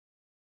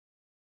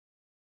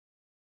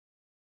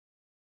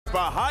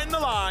behind the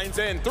lines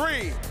in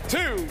 3, 2,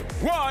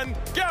 1,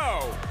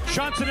 go!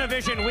 Johnson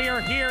Division, we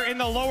are here in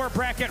the lower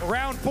bracket,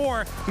 round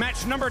 4,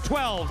 match number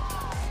 12.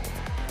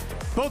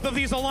 Both of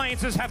these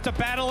alliances have to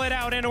battle it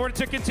out in order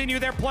to continue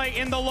their play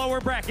in the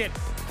lower bracket.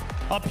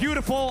 A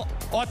beautiful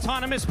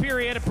autonomous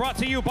period brought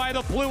to you by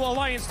the Blue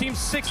Alliance Team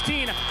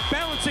 16,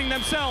 balancing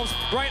themselves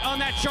right on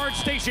that charge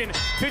station,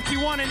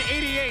 51 and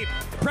 88,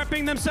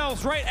 prepping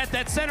themselves right at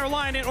that center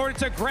line in order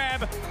to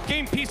grab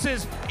game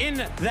pieces in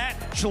that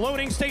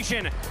loading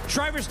station.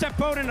 Drivers step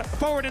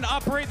forward and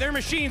operate their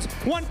machines.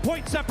 1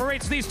 point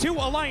separates these two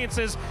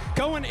alliances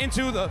going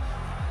into the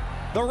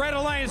Red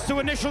Alliance to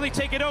initially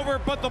take it over,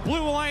 but the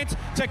Blue Alliance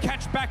to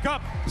catch back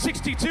up.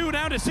 62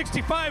 down to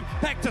 65,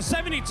 back to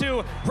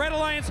 72. Red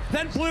Alliance,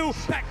 then Blue,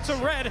 back to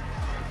Red.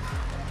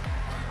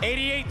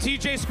 88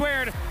 TJ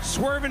squared,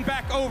 swerving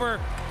back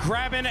over,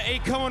 grabbing a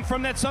cone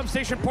from that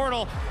substation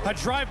portal. A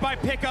drive-by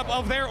pickup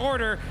of their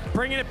order,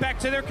 bringing it back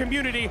to their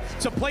community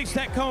to place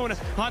that cone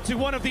onto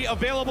one of the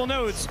available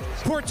nodes.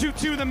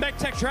 422, the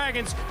MechTech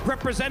Dragons,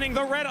 representing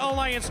the Red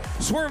Alliance,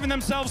 swerving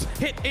themselves,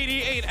 hit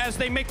 88 as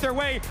they make their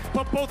way,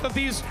 but both of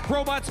these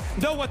robots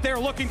know what they're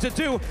looking to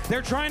do.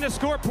 They're trying to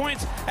score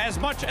points as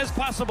much as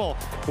possible.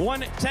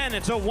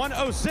 110 to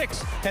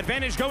 106,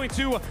 advantage going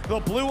to the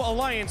Blue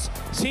Alliance.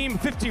 Team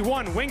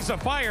 51, Wings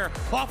of Fire,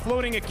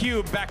 offloading a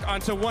cube back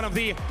onto one of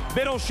the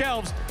middle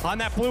shelves on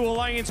that Blue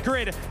Alliance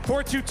grid.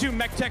 422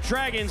 MechTech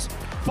Dragons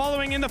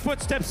following in the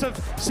footsteps of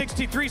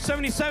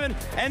 6377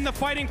 and the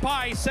Fighting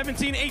Pie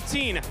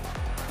 1718.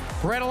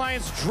 Red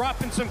Alliance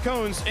dropping some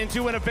cones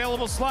into an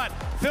available slot,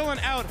 filling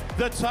out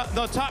the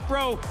top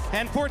row,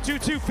 and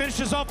 422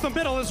 finishes off the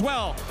middle as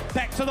well.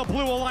 Back to the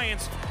Blue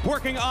Alliance,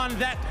 working on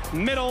that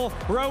middle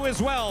row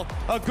as well.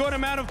 A good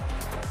amount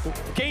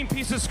of game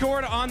pieces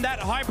scored on that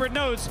hybrid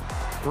nodes.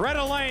 Red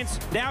Alliance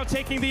now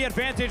taking the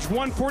advantage,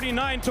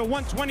 149 to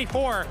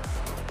 124.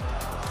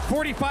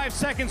 45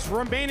 seconds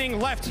remaining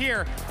left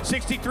here.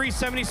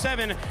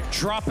 6377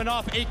 dropping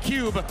off a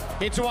cube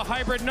into a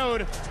hybrid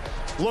node.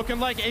 Looking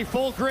like a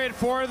full grid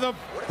for the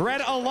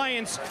Red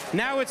Alliance.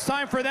 Now it's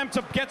time for them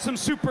to get some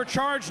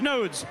supercharged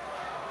nodes.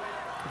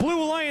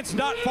 Blue Alliance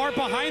not far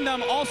behind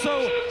them,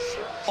 also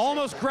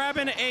almost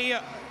grabbing a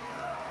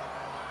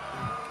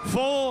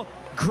full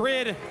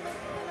grid.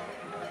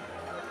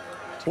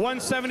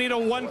 170 to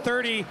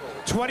 130,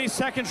 20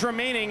 seconds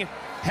remaining.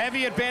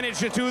 Heavy advantage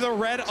to the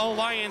Red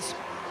Alliance.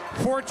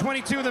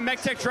 422, the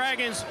MechTech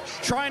Dragons,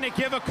 trying to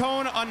give a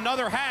cone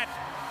another hat.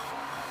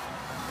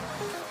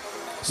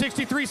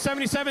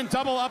 6377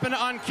 double up and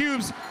on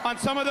cubes on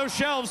some of those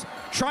shelves,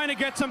 trying to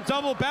get some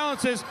double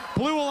balances.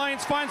 Blue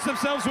Alliance finds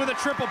themselves with a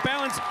triple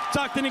balance,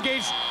 tucked and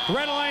engaged.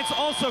 Red Alliance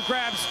also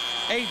grabs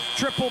a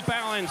triple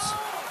balance.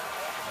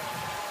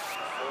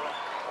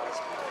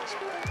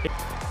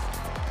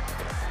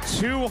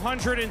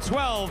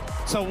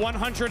 212 to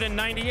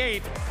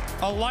 198.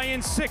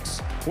 Alliance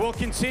 6 will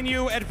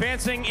continue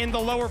advancing in the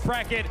lower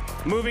bracket,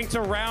 moving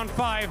to round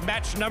 5,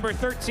 match number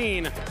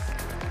 13.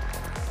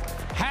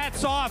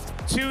 Hats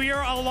off to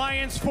your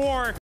Alliance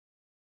 4.